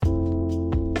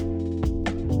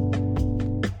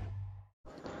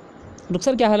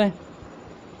रुखसर क्या हाल है?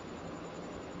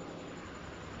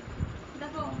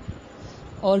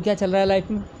 देखो। और क्या चल रहा है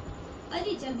लाइफ में?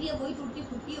 अरे चल रही है वही टूटी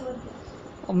फूटी और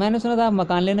क्या। और मैंने सुना था आप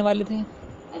मकान लेने वाले थे।